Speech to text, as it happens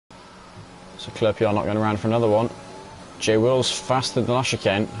So Clerpion not going around for another one. J Will's faster than last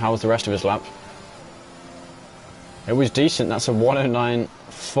chicane. How was the rest of his lap? It was decent. That's a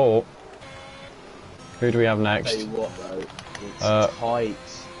 109.4. Who do we have next? Tell you what, though, it's tight.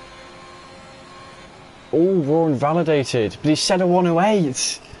 Oh, Raw invalidated. But he said a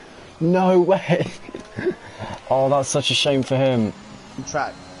 108. No way. Oh, that's such a shame for him.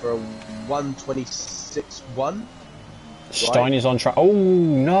 Track for a 126.1. Steiny's on track. Oh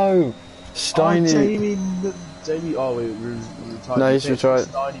no, Steiny. Oh, Jamie. Oh, we retired. No, he's retired.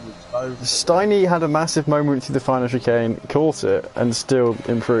 Steiny had a massive moment through the final chicane, caught it, and still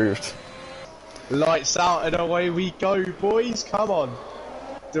improved. Lights out and away we go, boys. Come on,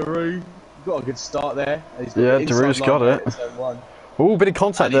 Daru. Got a good start there. Yeah, Daru's got it. Oh, bit of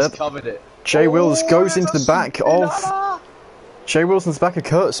contact there. Covered it. Jay Wills goes into the back of. Jay Wilson's back of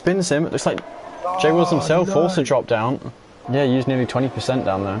Kurt, spins him. It looks like Jay Wills himself also dropped down. Yeah, used nearly 20%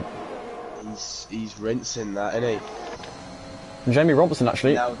 down there. He's rinsing that, isn't he? And Jamie Robertson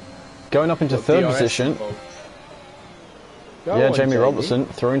actually going up into third position. Yeah, Jamie Robertson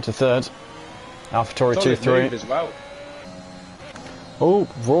through into third. AlphaTauri 2-3 as well. Oh,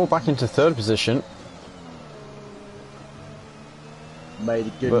 Raw back into third position. Made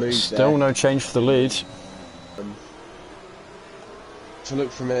a good but move still there. No change for the lead. To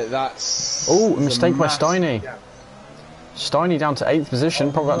look for a minute, that's... Oh, a mistake by Steiny. Yeah. Steiny down to 8th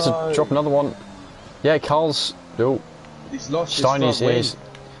position, probably about to drop another one. Yeah, Carl's... Oh, he's lost Steiny's his ears.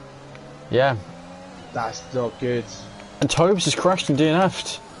 Yeah. That's not good. And Tobes has crashed and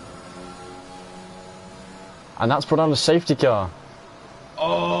DNF'd. And that's put on a safety car.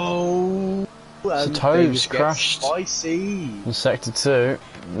 Oh... So Tobes crashed spicy. in Sector 2.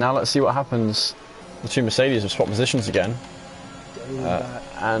 Now let's see what happens. The two Mercedes have swapped positions again.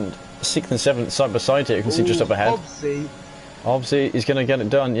 And 6th and 7th side by side here, you can see just up ahead. Obviously, he's going to get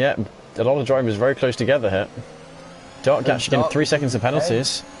it done. Yeah, a lot of drivers very close together here. Dark actually getting 3 seconds of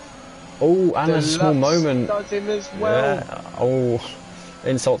penalties. Oh, and a small moment. Does him as well. Yeah. Oh,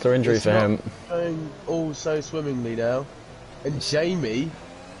 insult to injury for him. Going all so swimmingly now. And Jamie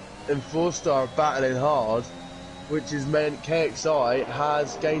and 4-star are battling hard, which has meant KXI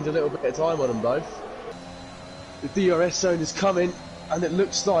has gained a little bit of time on them both. The DRS zone is coming, and it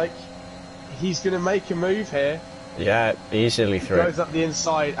looks like he's going to make a move here. Yeah, easily through. Goes up the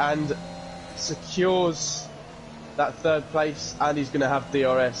inside and secures that third place, and he's going to have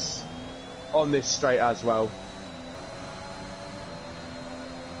DRS on this straight as well.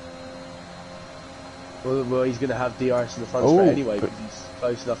 Well, he's going to have DRS in the front straight anyway, because he's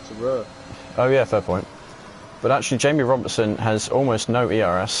close enough to Ruhr. Oh yeah, fair point. But actually, Jamie Robertson has almost no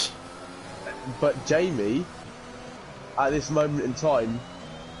ERS. But Jamie, at this moment in time,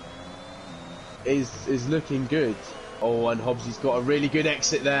 is looking good. Oh, and Hobbsy's got a really good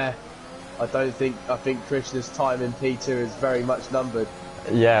exit there. I think Krishna's time in P2 is very much numbered.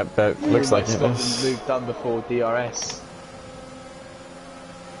 Yeah, but looks like it is. Move done before DRS.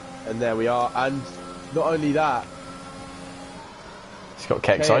 And there we are. And not only that, he's got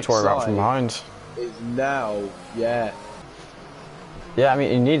KXI to worry about from behind. Is now, yeah. Yeah, I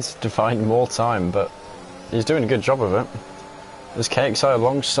mean, he needs to find more time, but he's doing a good job of it. There's KXI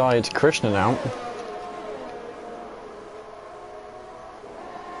alongside Krishna now.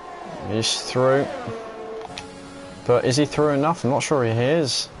 He's through. But is he through enough? I'm not sure he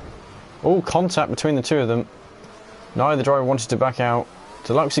is. Oh, contact between the two of them. Neither driver wanted to back out.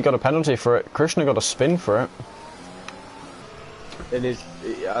 Deluxey got a penalty for it. Krishna got a spin for it. And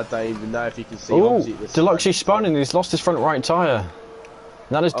I don't even know if you can see. Oh, Deluxey spun and he's lost his front right tyre.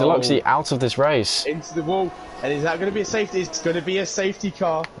 That is Deluxey out of this race. Into the wall. And is that going to be a safety? It's going to be a safety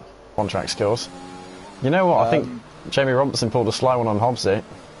car. On track skills. You know what? I think Jamie Robertson pulled a sly one on Hobbsy.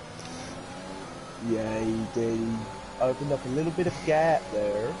 Yeah, he did. He opened up a little bit of gap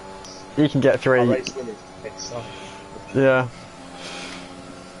there. He can get 3. Yeah.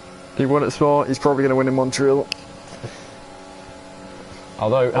 He won at Spa. He's probably going to win in Montreal.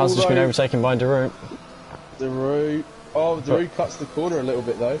 Although, has just been overtaken by Daru. Oh, Daru cuts the corner a little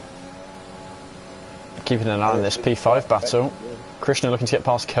bit though. Keeping an eye on this P5 battle. Yeah. Krishna looking to get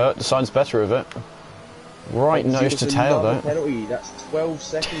past Kurt, decides better of it. Right nose to tail though. Penalty. That's 12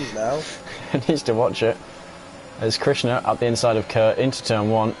 seconds now. Needs to watch it. There's Krishna up the inside of Kurt into turn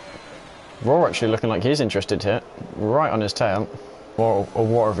 1. Raw actually looking like he's interested here. Right on his tail. A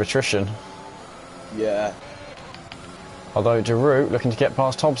war of attrition. Yeah. Although Daru looking to get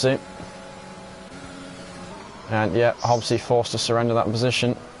past Hobbsy. And yeah, Hobbsy forced to surrender that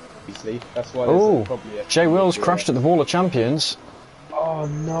position. That's why Jay Wills crashed at the Wall of Champions. Oh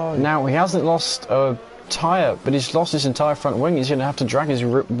no. Now he hasn't lost a tyre, but he's lost his entire front wing. He's going to have to drag his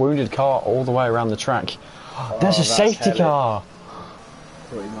wounded car all the way around the track. There's a safety car!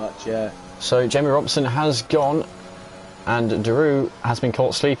 Pretty much, yeah. So Jamie Robson has gone, and Daru has been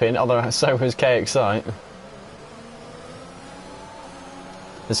caught sleeping, although so has KXI.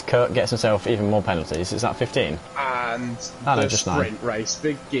 As Kurt gets himself even more penalties. Is that 15? And no, the just sprint race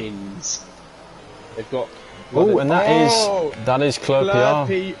begins. They've got... Oh, and that is Claire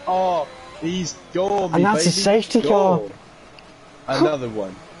PR. He's gone. And that's a safety car. Another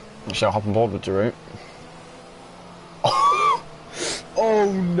one. Shall hop on board with Daru.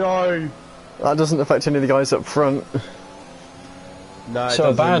 Oh no! That doesn't affect any of the guys up front. No, so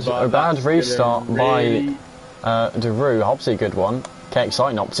a bad restart by Daru. Obviously a good one.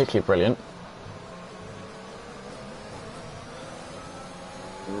 KXI not particularly brilliant.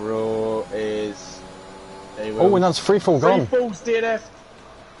 Raw is... Oh, and that's free fall gone. Free falls DNF.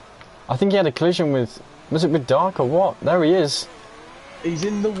 I think he had a collision with... Was it with Dark or what? There he is. He's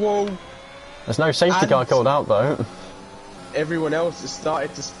in the wall. There's no safety car called out though. Everyone else has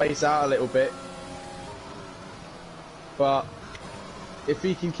started to space out a little bit. But if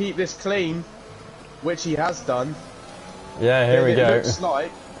he can keep this clean, which he has done... Yeah, here we go. Looks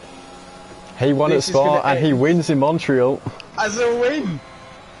like he won at Spa and he wins in Montreal. As a win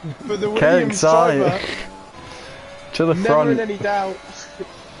for the Williams driver. To the front. Never in any doubt.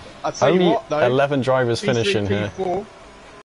 I tell Only you what, though, 11 drivers finishing here. P3, P4,